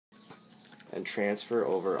and transfer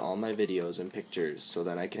over all my videos and pictures so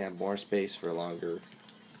that I can have more space for longer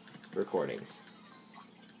recordings.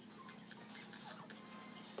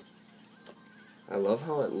 I love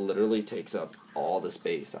how it literally takes up all the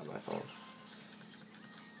space on my phone.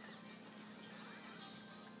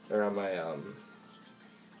 Or on my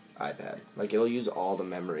iPad. Like, it'll use all the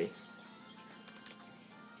memory.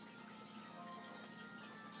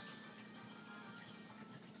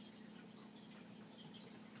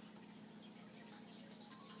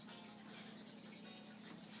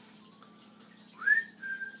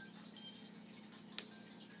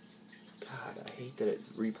 God, I hate that it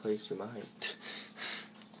replays your mind.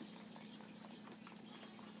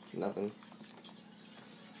 Nothing.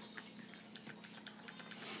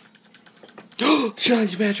 Shiny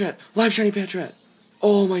Patrat! Live Shiny Patrat!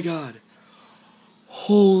 Oh my god.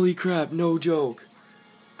 Holy crap, no joke.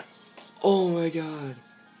 Oh my god.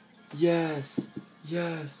 Yes.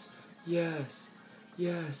 Yes. Yes.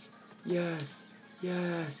 Yes. Yes.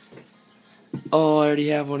 Yes. Oh, I already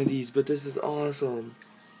have one of these, but this is awesome.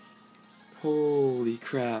 Holy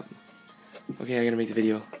crap. Okay, I gotta make the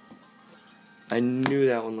video. I knew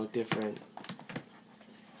that one looked different.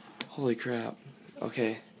 Holy crap.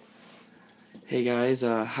 Okay. Hey guys,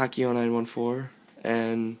 Hockey0914,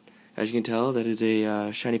 and as you can tell, that is a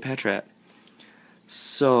shiny Patrat.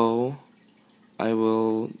 So, I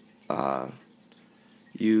will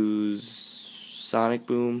use Sonic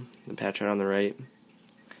Boom, the Patrat on the right.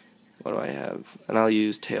 What do I have? And I'll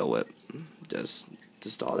use Tail Whip, just to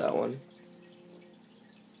stall that one.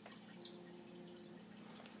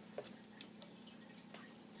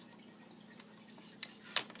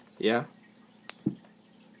 Yeah?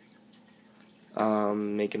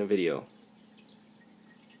 Making a video.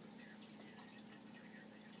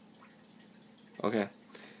 Okay.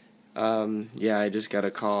 Yeah, I just got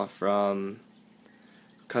a call from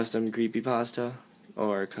Custom Creepypasta,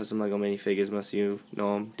 or Custom Lego Minifig, as most of you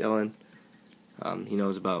know him, Dylan. He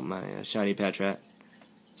knows about my shiny Patrat.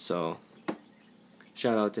 So,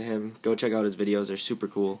 shout out to him. Go check out his videos, they're super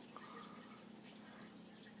cool.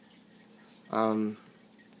 So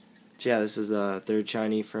yeah, this is the third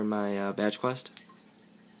shiny for my badge quest.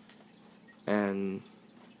 And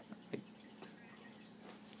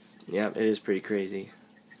yeah, it is pretty crazy.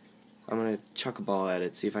 I'm gonna chuck a ball at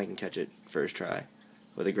it, see if I can catch it first try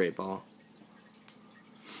with a great ball.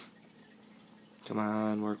 Come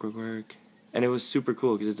on, work, work, work. And it was super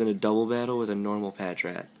cool because it's in a double battle with a normal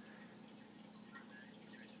Patrat.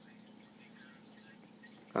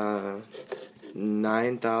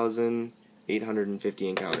 9,850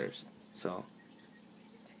 encounters. So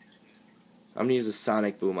I'm gonna use a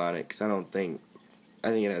Sonic Boom on it because I think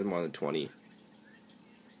it has more than 20.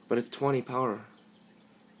 But it's 20 power.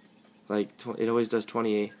 Like, it always does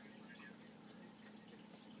 20.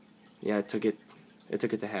 Yeah, it took it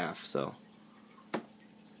to half, so.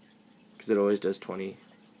 Because it always does 20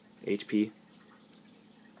 HP.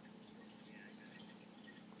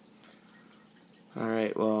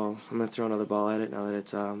 Alright, well, I'm going to throw another ball at it now that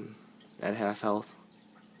it's at half health.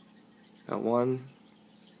 Got one.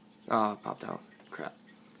 Ah, popped out. Crap.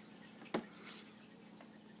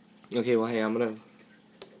 Okay, well, hey, I'm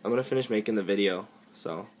gonna finish making the video,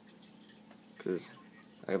 so, because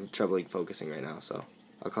I have trouble focusing right now, so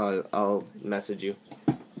I'll message you.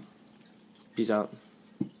 Peace out.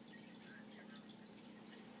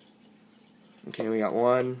 Okay, we got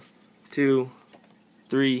 1, 2,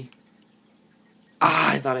 3.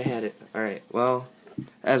 Ah, I thought I had it. Alright, well,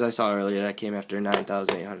 as I saw earlier, that came after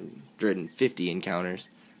 9,850 encounters.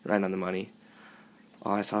 Right on the money.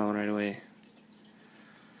 Oh, I saw that one right away.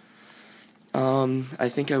 I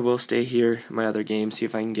think I will stay here in my other game, see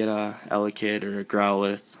if I can get a Elekid or a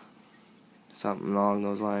Growlithe. Something along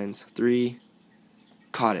those lines. 3.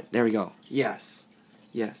 Caught it. There we go. Yes.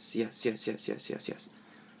 Yes, yes, yes, yes, yes, yes, yes.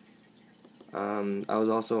 I was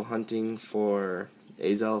also hunting for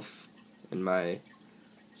Azelf in my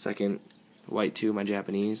second White 2, my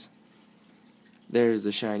Japanese. There's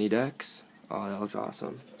the shiny Dex. Oh, that looks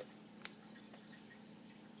awesome.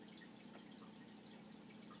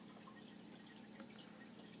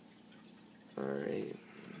 Alright.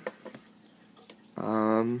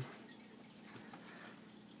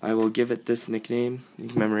 I will give it this nickname in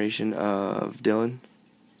commemoration of Dylan.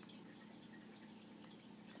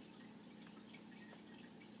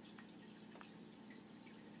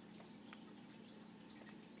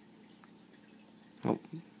 Oh,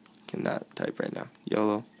 cannot type right now.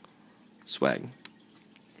 YOLO. Swag.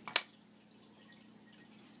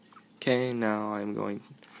 Okay, now I'm going,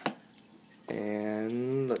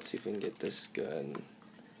 and let's see if we can get this good.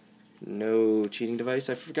 No cheating device.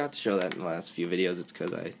 I forgot to show that in the last few videos. It's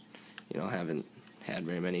because I haven't had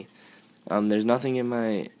very many. There's nothing in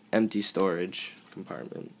my empty storage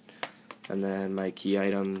compartment. And then my key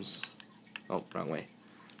items, oh, wrong way.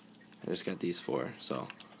 I just got these 4, so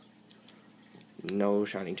no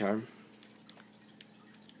Shining Charm.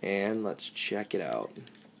 And let's check it out.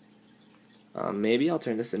 Maybe I'll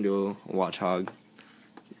turn this into a watch hog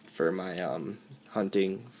for my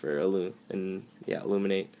hunting for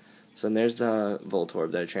illuminate. So there's the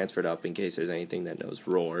Voltorb that I transferred up in case there's anything that knows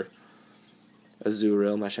roar. A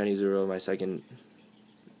Zurill, my shiny Zurill, my second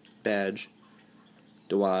badge.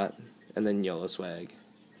 Dewott, and then Yellow Swag.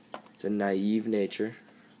 It's a naive nature.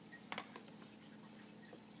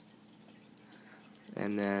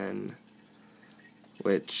 And then,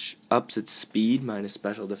 which ups its speed minus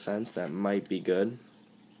special defense. That might be good.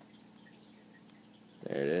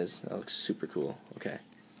 There it is. That looks super cool. Okay.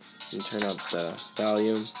 You can turn up the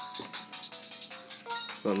volume.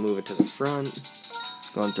 Just going to move it to the front.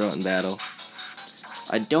 Just going to throw it in battle.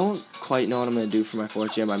 I don't quite know what I'm going to do for my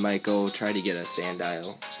 4th gym. I might go try to get a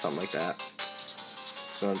Sandile, something like that.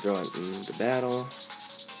 Just going to throw it into battle.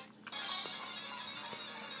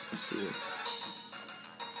 Let's see.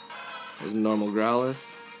 There's a normal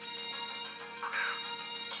Growlithe.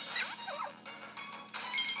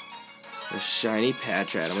 A shiny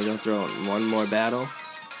Patrat. I'm going to throw it in one more battle.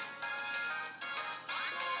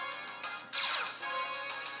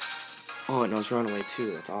 Oh, it knows Runaway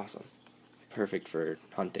too. That's awesome. Perfect for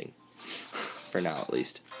hunting. For now, at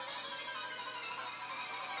least.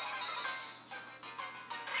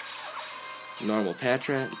 Normal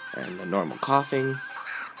Patrat and a normal Coughing.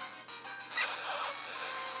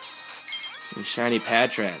 And shiny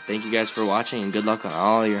Patrat. Thank you guys for watching and good luck on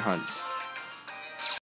all your hunts.